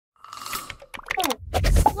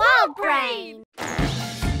WildBrain!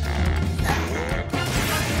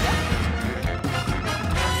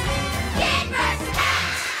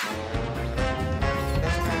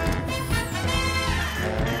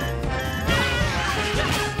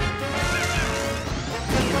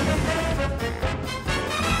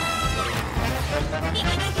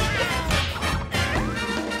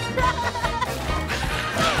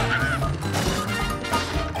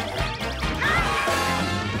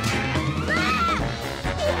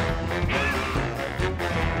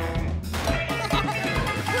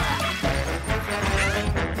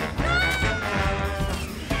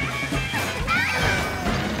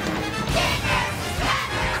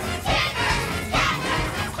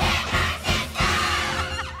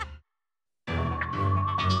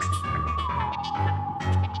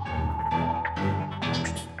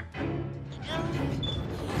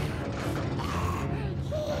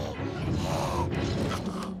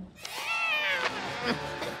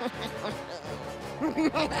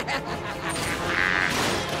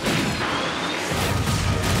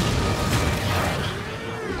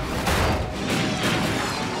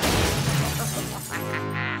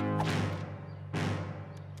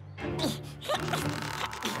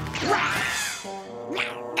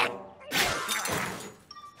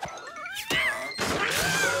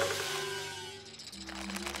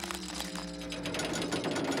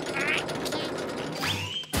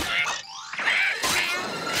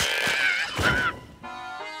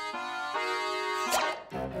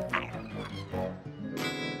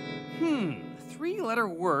 Three-letter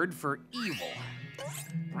word for evil.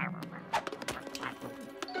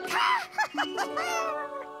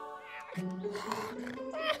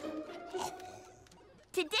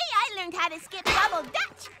 Today I learned how to skip double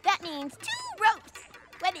dutch. That means 2 ropes.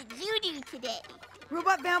 What did you do today?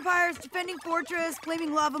 Robot vampires, defending fortress,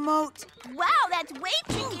 flaming lava moat. Wow, that's way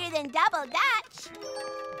trickier than double dutch.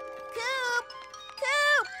 Coop!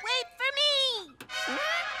 Coop, wait for me!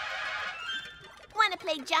 Want to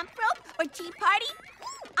play jump rope or tea party?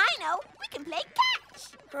 I know, we can play catch.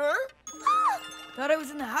 Huh? Thought I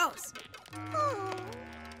was in the house.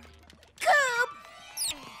 Coop!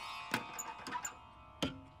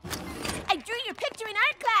 I drew your picture in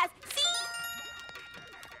art class,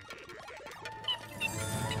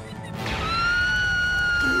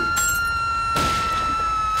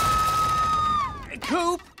 see?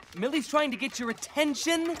 Coop! Millie's trying to get your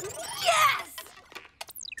attention. Yes!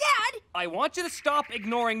 Dad! I want you to stop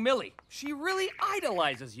ignoring Millie. She really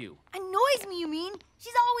idolizes you. Annoys me, you mean?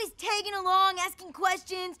 She's always tagging along, asking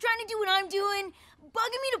questions, trying to do what I'm doing,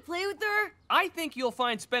 bugging me to play with her. I think you'll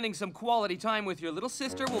find spending some quality time with your little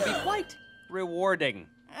sister will be quite rewarding.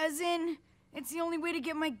 As in, it's the only way to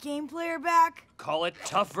get my game player back? Call it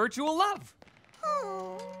tough virtual love.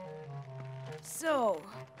 So,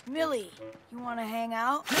 Millie, you want to hang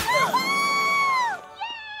out?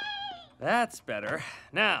 That's better.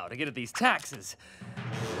 Now, to get at these taxes.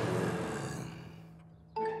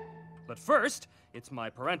 But first, it's my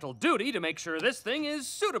parental duty to make sure this thing is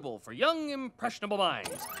suitable for young, impressionable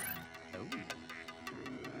minds. Oh.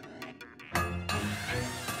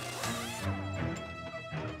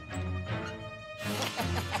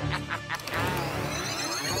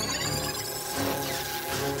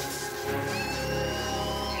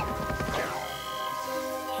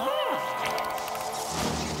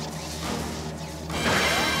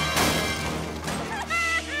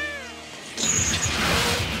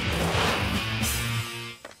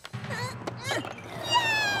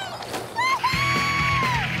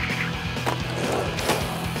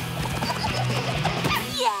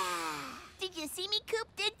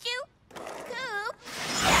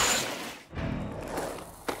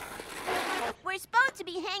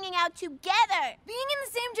 Together. Being in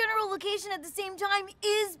the same general location at the same time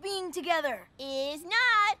is being together. Is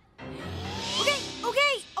not.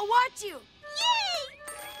 Okay, I'll watch you. Yay!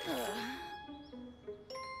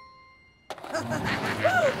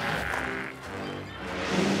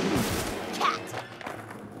 Cat.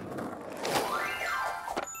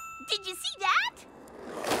 Did you see that?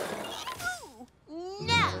 Ooh,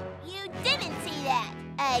 no, you didn't see that.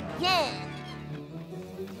 Again.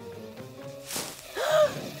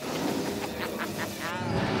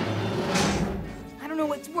 I don't know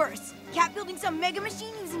what's worse. Cat building some mega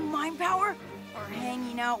machine using mind power, or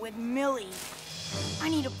hanging out with Millie. I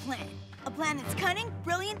need a plan. A plan that's cunning,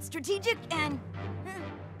 brilliant, strategic, and...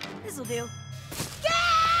 this'll do.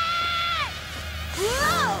 Cat!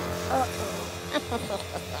 Whoa! Ow,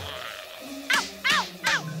 ow,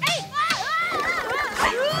 ow! Hey!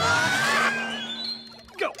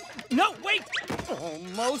 Go! No, wait!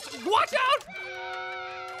 Almost. Watch out!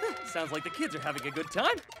 Sounds like the kids are having a good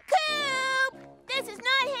time. Coop! This is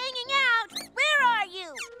not hanging out. Where are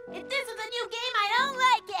you? If this is a new game, I don't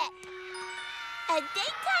like it. A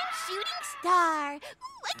daytime shooting star.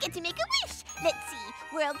 Ooh, I get to make a wish. Let's see.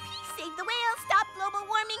 World peace, save the whales, stop global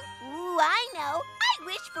warming. Ooh, I know. I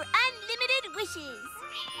wish for unlimited wishes.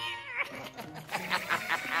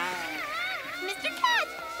 Mr. Cat,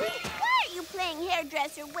 why are you playing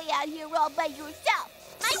hairdresser way out here all by yourself?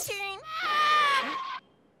 My turn.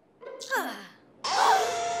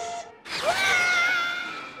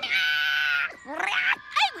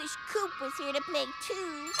 I wish Coop was here to play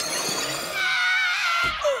too.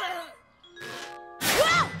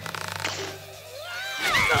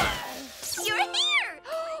 You're here!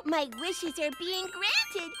 My wishes are being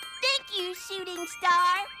granted. Thank you, shooting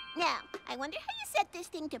star. Now, I wonder how you set this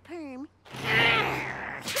thing to perm.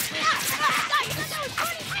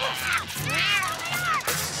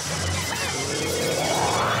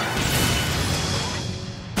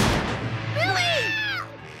 Millie!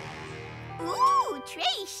 Ooh,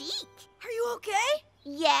 Trey chic. Are you okay?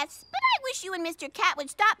 Yes, but I wish you and Mr. Cat would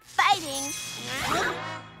stop fighting.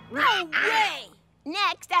 No way!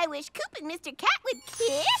 Next, I wish Coop and Mr. Cat would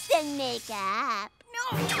kiss and make up.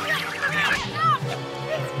 No!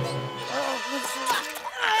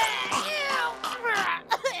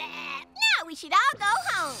 Now we should all go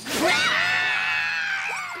home.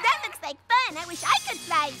 That looks like fun. I wish I could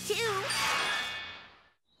fly too.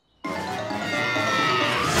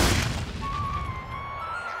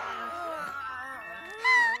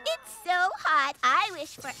 It's so hot. I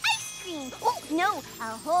wish for ice cream. Oh, no,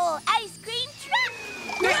 a whole ice cream truck.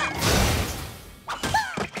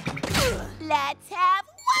 Let's have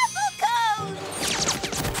waffle cones.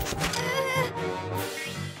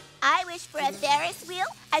 I wish for a Ferris wheel,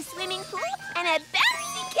 a swimming pool, and a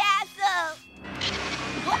bouncy castle.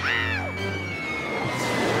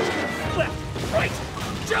 Left, right,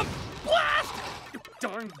 jump, blast!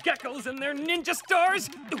 Darn geckos and their ninja stars!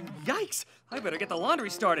 Ooh, yikes! I better get the laundry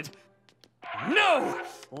started. No!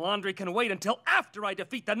 Laundry can wait until after I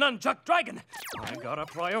defeat the nunchuck dragon. I gotta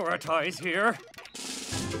prioritize here.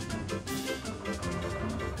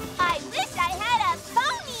 I wish I had a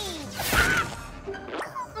pony.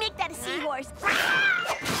 Make that a seahorse.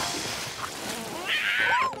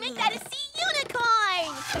 Make that a sea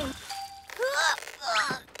unicorn.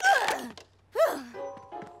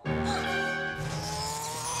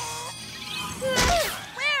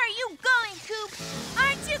 Where are you going, Coop?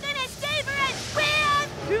 Aren't you gonna save her and swim?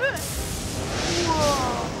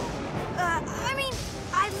 Whoa. I mean,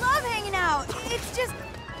 I love hanging out. It's just,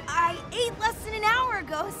 I ate less than an hour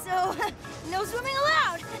ago, so no swimming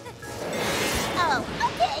allowed. Oh,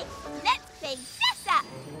 okay. Let's play dress up.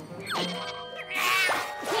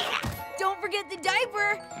 Don't forget the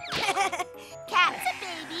diaper. Cat's a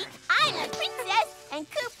baby, I'm a princess, and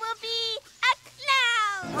Coop will be a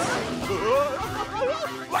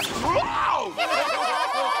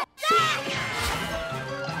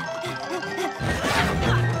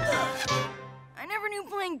I never knew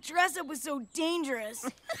playing dress up was so dangerous.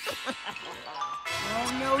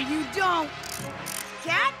 Oh, no, you don't.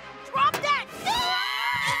 Cat, drop that!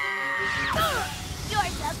 You're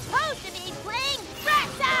supposed to be playing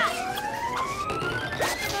dress up!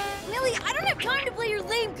 Millie, I don't have time to play your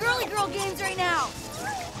lame girly girl games right now.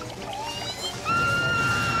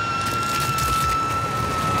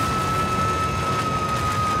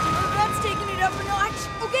 That's taking it up a notch.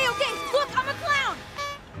 Okay, look, I'm a clown.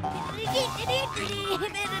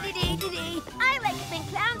 I like it when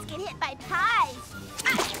clowns get hit by pies.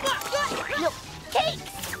 No,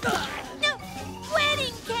 cakes! No,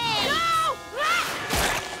 wedding cakes!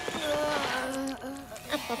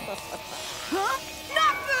 Huh?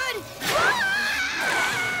 Not good!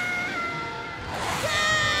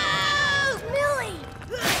 Millie!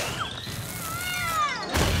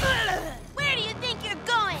 Where do you think you're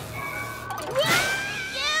going?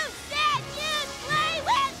 You said you'd play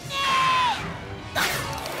with me!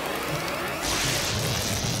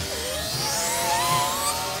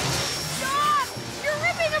 Stop! You're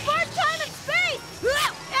ripping apart time and space!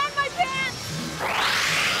 And my pants!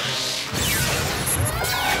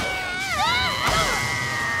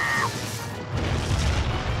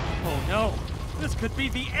 Oh no, this could be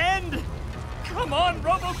the end! Come on,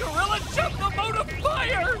 Robo-Gorilla, jump the moat of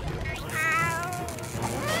fire!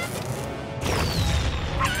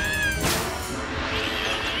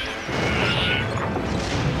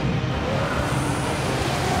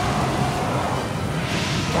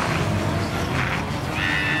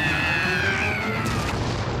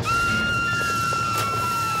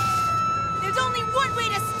 There's only one way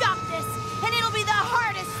to stop this, and it'll be the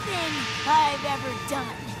hardest thing I've ever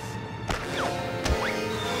done.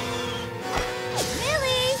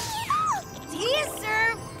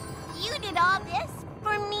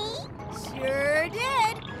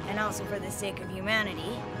 sake of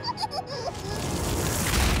humanity.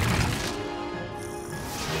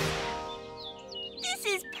 This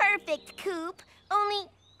is perfect, Coop. Only,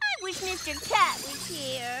 I wish Mr. Cat was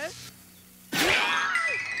here.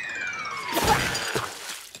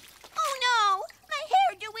 Oh no! My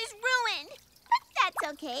hairdo is ruined. But that's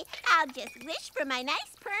okay. I'll just wish for my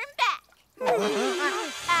nice perm back.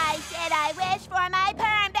 I said I wish for my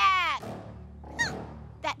perm back.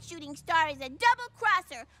 That shooting star is a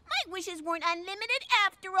double-crosser. My wishes weren't unlimited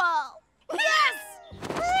after all. Yes!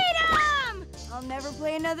 Freedom! I'll never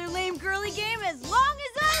play another lame girly game as long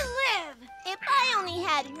as I live! If I only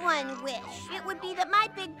had one wish, it would be that my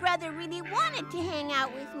big brother really wanted to hang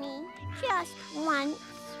out with me. Just once.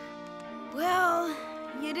 Well,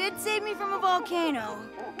 you did save me from a volcano.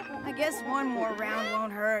 I guess one more round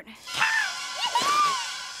won't hurt.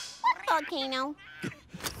 What volcano?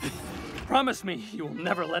 Promise me you will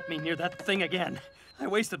never let me near that thing again. I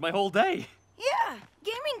wasted my whole day. Yeah,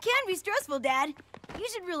 gaming can be stressful, Dad. You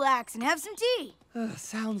should relax and have some tea.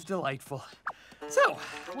 Sounds delightful. So,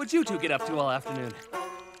 what'd you two get up to all afternoon?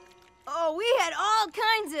 Oh, we had all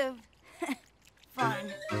kinds of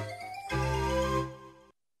fun.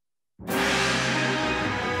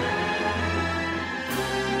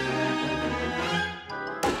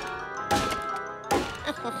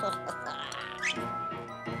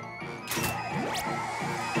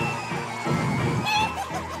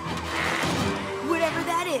 Whatever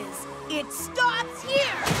that is, it stops here!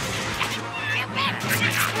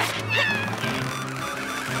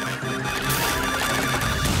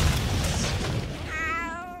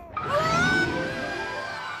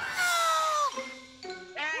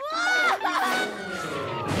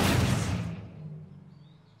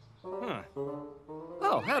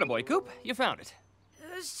 Oh, attaboy, Coop. You found it.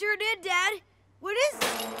 Sure did, Dad. What is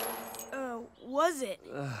it? Was it?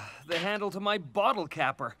 The handle to my bottle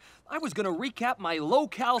capper. I was gonna recap my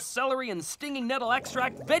low-cal celery and stinging nettle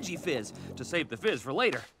extract veggie fizz to save the fizz for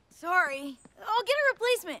later. Sorry. I'll get a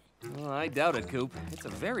replacement. Well, I doubt it, Coop. It's a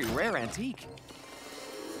very rare antique.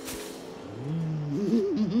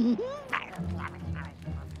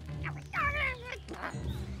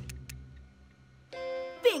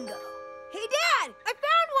 Bingo. Hey, Dad! I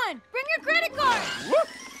found one! Bring your credit card! Whoop.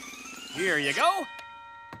 Here you go.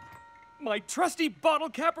 My trusty bottle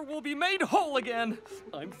capper will be made whole again.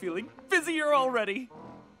 I'm feeling fizzier already.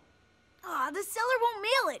 Aw, the seller won't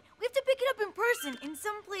mail it. We have to pick it up in person in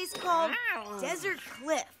some place called Desert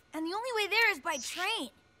Cliff. And the only way there is by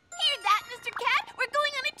train. Hear that, Mr. Cat? We're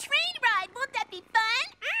going on a train ride. Won't that be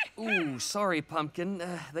fun? Ooh, sorry, Pumpkin.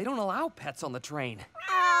 They don't allow pets on the train.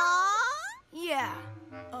 Aww. Yeah.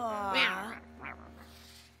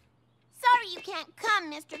 Sorry you can't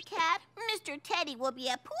come, Mr. Cat. Mr. Teddy will be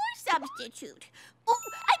a poor substitute. Oh,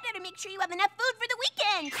 I better make sure you have enough food for the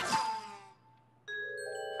weekend.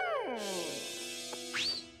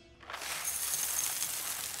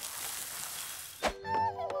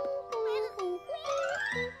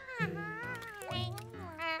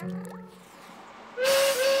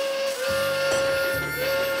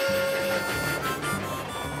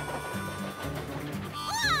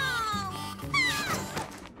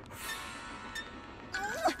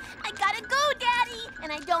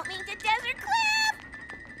 And I don't mean to Desert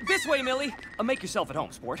Cliff! This way, Millie. Make yourself at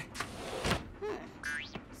home, sport.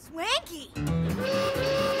 Swanky!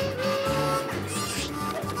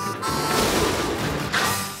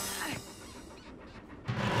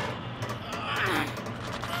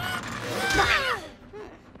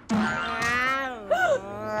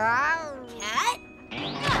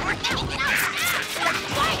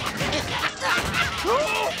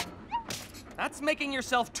 That's making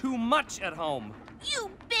yourself too much at home.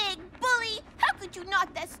 You big bully! How could you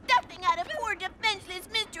knock the stuffing out of poor defenseless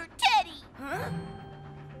Mr. Teddy? Huh?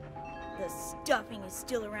 The stuffing is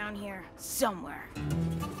still around here somewhere.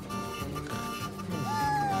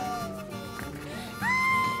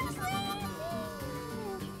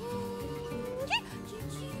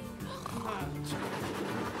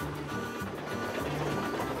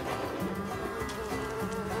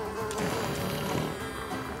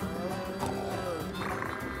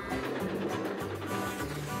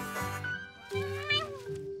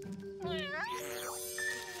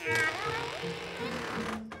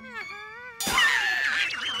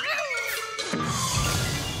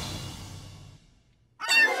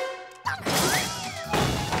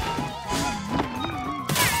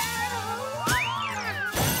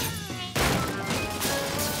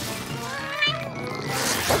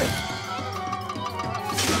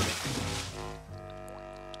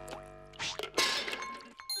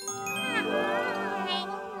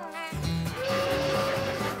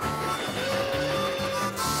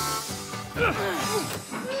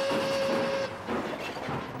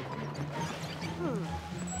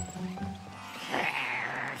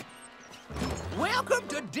 Welcome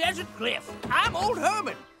to Desert Cliff. I'm Old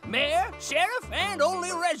Herman, mayor, sheriff, and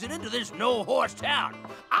only resident of this no-horse town.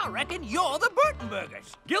 I reckon you're the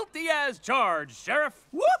Burtonburgers. Guilty as charged, Sheriff.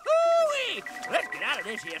 Woohoo! Let's get out of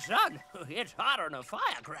this here, son. It's hotter than a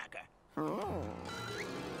firecracker.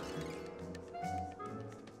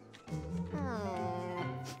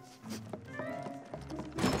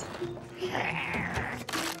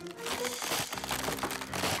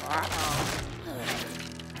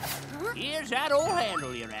 Here's that old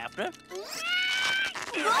handle you're after.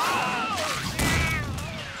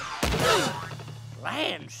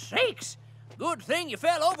 Land sakes! Good thing you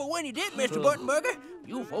fell over when you did, Mr. Burtonburger.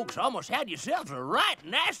 You folks almost had yourselves a right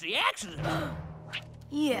nasty accident.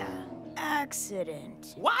 Yeah,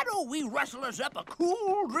 accident. Why don't we rustle us up a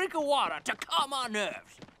cool drink of water to calm our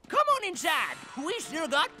nerves? Come on inside. We still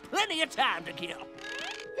got plenty of time to kill.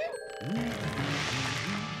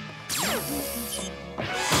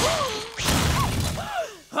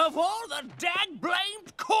 Of all the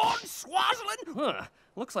dag-blamed corn-swazzling... Huh.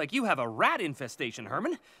 Looks like you have a rat infestation,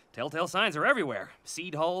 Herman. Telltale signs are everywhere.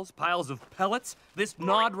 Seed hulls, piles of pellets, this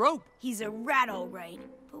gnawed rope. He's a rat, all right.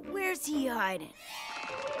 But where's he hiding?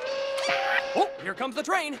 Oh, here comes the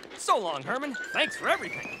train. So long, Herman. Thanks for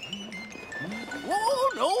everything.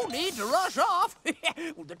 Oh, no need to rush off.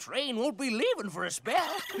 The train won't be leaving for a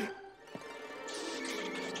spell.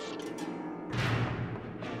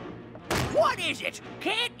 What is it?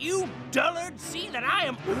 Can't you dullard see that I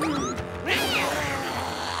am...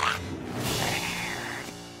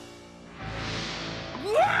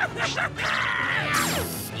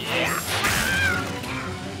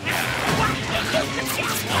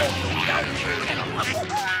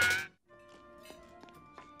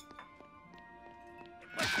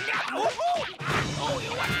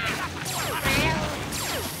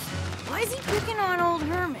 Why is he picking on old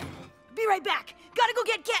Herman? Be right back. Gotta go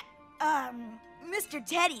get Mr.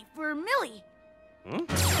 Teddy for Millie.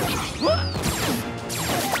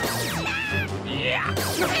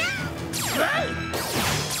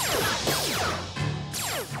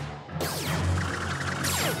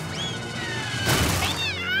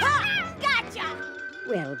 Ha! Gotcha!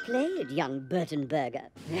 Well played, young Burtonburger.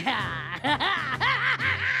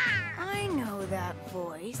 I know that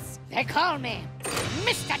voice. They call me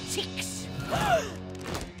Mr. Cheeks.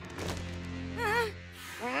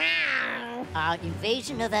 Our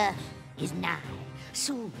invasion of Earth is nigh.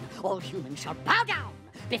 Soon, all humans shall bow down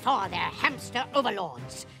before their hamster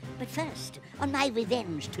overlords. But first, on my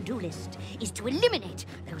revenge to-do list is to eliminate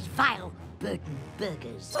those vile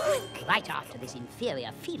Burtonburgers. Right after this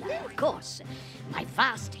inferior feline, of course. My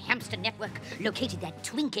vast hamster network located that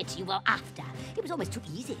trinket you were after. It was almost too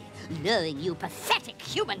easy, luring you pathetic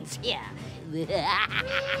humans here.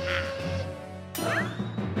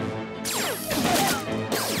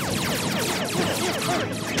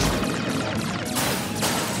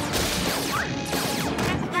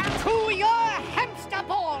 To your hamster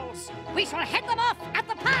balls! We shall head them off at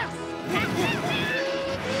the pass!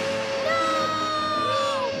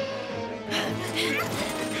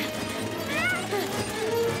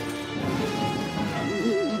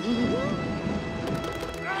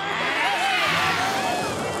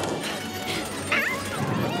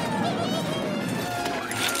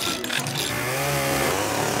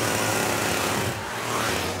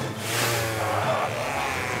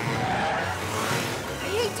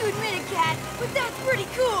 But that's pretty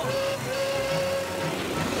cool!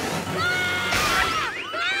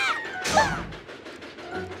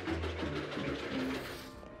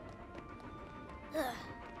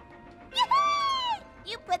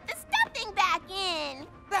 You put the stuffing back in!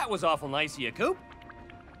 That was awful nice of you, Coop.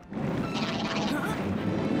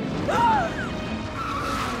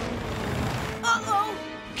 Uh-oh!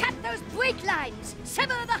 Cut those brake lines!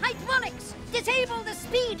 Sever the hydraulics! Disable the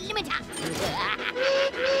speed limiter!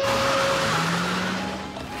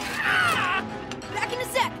 Back in a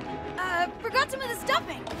sec! Forgot some of the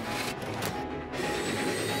stuffing.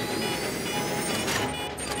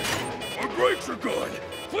 Our brakes are good!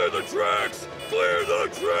 Clear the tracks! Clear the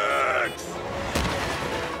tracks!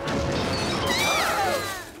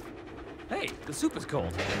 Hey, the soup is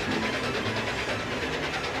cold.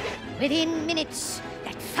 Within minutes,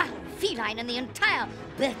 that foul feline and the entire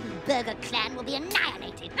Burtonburger clan will be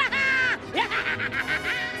annihilated.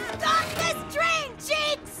 Stop this train,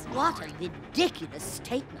 Cheeks! What a ridiculous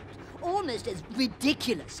statement. Almost as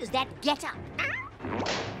ridiculous as that getup.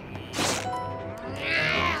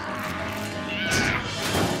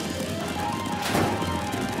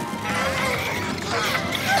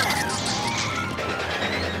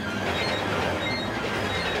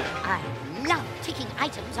 I love taking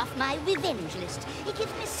items off my revenge list. It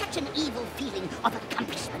gives me such an evil feeling of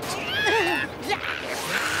accomplishment.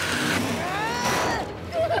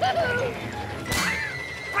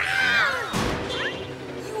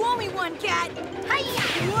 You owe me one, Cat. Hi-ya!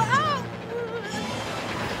 Whoa!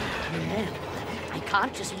 No, I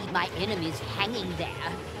can't just leave my enemies hanging there.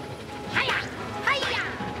 Hi-ya! Hi-ya!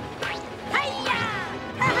 Hi-ya!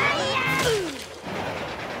 Hi-ya!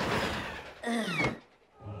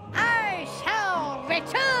 I shall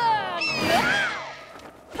return!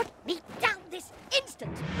 Put me down this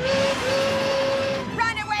instant!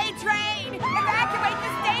 Runaway train! Evacuate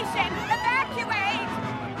the station! Evacuate!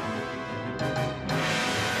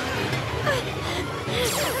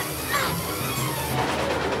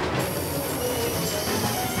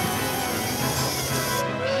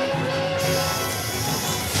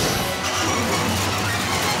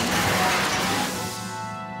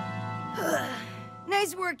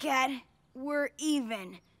 Nice work, Cat. We're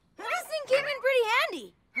even. This thing came in pretty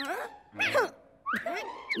handy. Huh?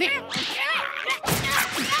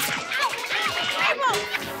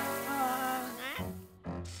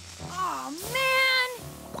 Oh, man!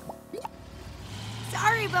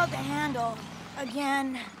 Sorry about the handle.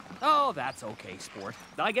 Again. Oh, that's okay, sport.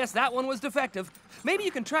 I guess that one was defective. Maybe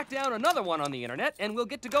you can track down another one on the internet, and we'll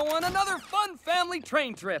get to go on another fun family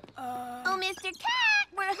train trip. Oh, Mr. Cat,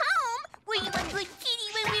 we're home. Were you a good kitty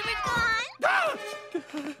when we were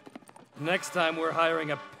gone? Next time, we're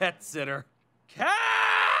hiring a pet sitter. Cat!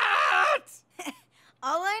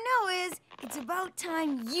 All I know is, it's about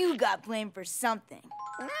time you got blamed for something.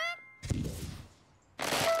 Ah!